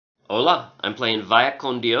Hola, I'm playing Vaya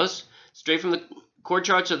Con Dios, straight from the chord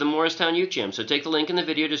charts of the Morristown Uke Jam. So take the link in the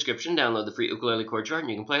video description, download the free ukulele chord chart, and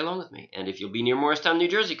you can play along with me. And if you'll be near Morristown, New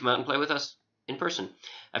Jersey, come out and play with us in person.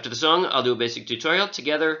 After the song, I'll do a basic tutorial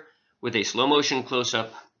together with a slow motion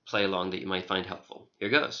close-up play along that you might find helpful. Here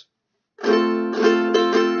goes.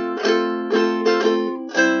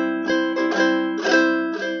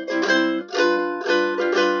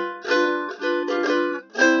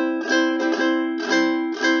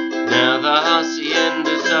 Now the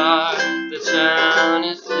hacienda's dark, the town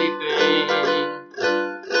is sleeping.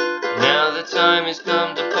 Now the time has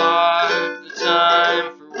come to part, the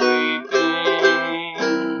time for weeping.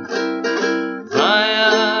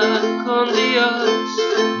 Vaya con Dios,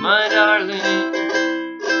 my darling.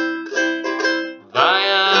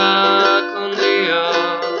 Vaya con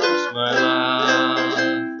Dios, my love.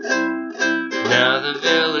 Now the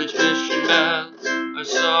village mission bells are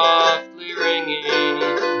softly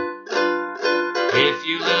ringing. If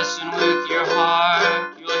you listen with your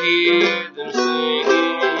heart, you'll hear them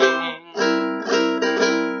singing.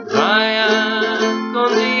 Vaya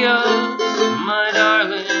con Dios, my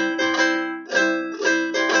darling.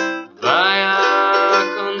 Vaya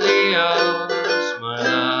con Dios, my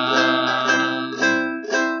love.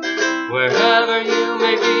 Wherever you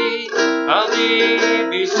may be, I'll be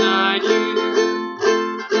beside you.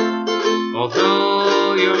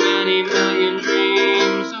 Although you're many million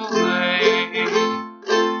dreams away,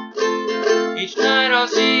 each night I'll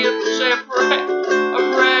say a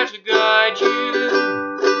prayer to guide you,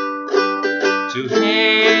 to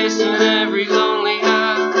hasten every lonely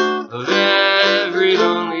hour of every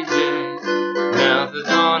lonely day. Now the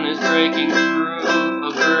dawn is breaking through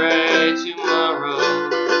a gray tomorrow,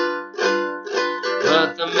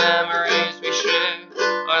 but the memories we share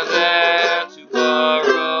are there to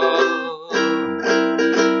borrow.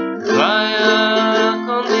 Vaya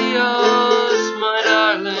con Dios, my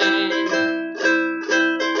darling.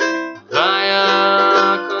 Vaya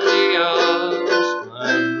con Dios,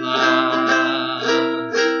 my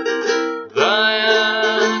love.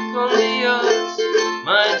 Vaya con Dios,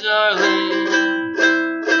 my darling.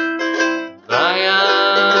 Vaya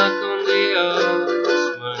con Dios,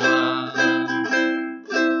 my love.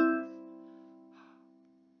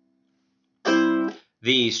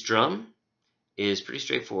 The strum is pretty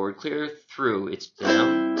straightforward, clear through. It's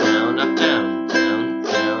down, down, up, down, down,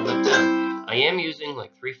 down, up, down. I am using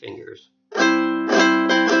like 3 fingers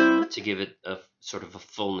to give it a sort of a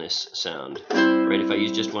fullness sound. Right? If I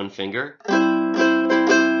use just 1 finger, if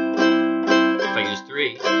I use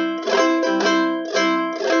 3,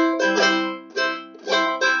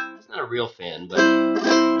 it's not a real fan, but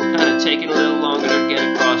I'm kind of taking a little longer to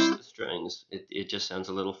get across the strings. It just sounds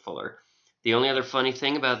a little fuller. The only other funny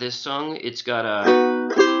thing about this song, it's got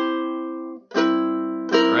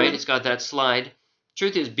it's got that slide.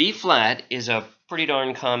 Truth is, B flat is a pretty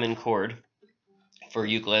darn common chord for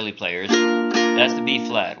ukulele players. That's the B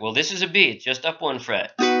flat. Well, this is a B, it's just up 1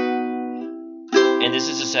 fret. And this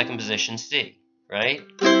is a 2nd position C, right?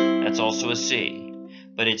 That's also a C.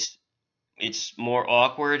 But it's more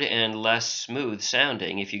awkward and less smooth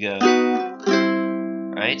sounding if you go,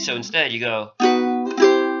 right? So instead you go,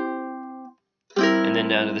 and then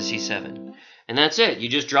down to the C7. And that's it. You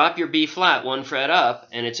just drop your B flat 1 fret up,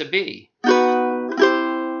 and it's a B. That's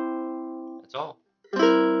all.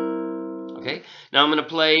 Okay? Now I'm going to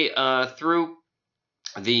play through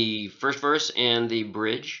the first verse and the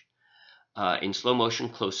bridge in slow motion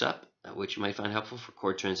close-up, which you might find helpful for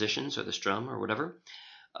chord transitions or the strum or whatever.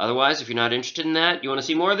 Otherwise, if you're not interested in that, you want to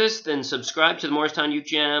see more of this, then subscribe to the Morristown Uke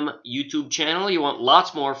Jam YouTube channel. You want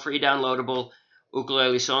lots more free downloadable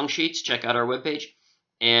ukulele song sheets, check out our webpage,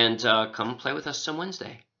 and come play with us some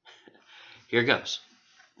Wednesday. Here goes.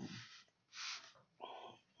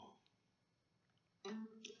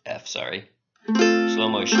 F, sorry. Slow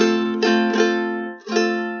motion.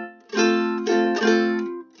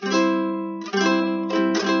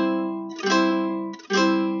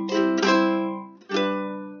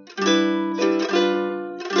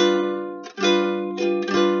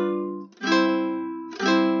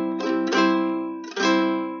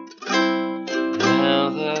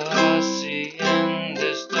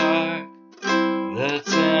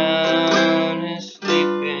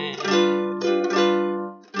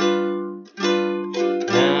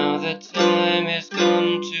 The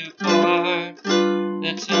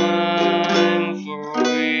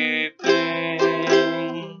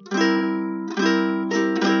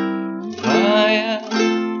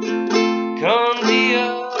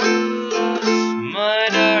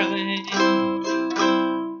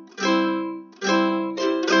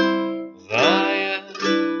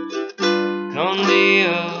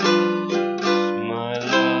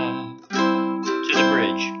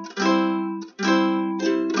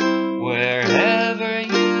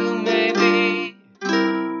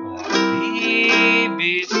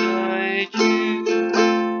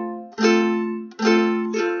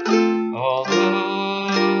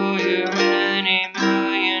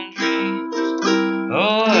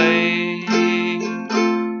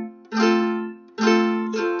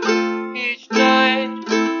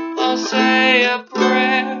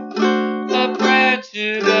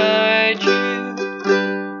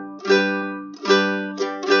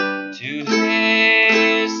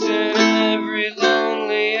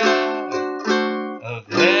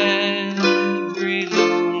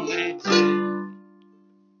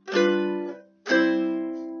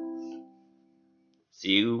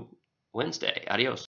Wednesday. Adios.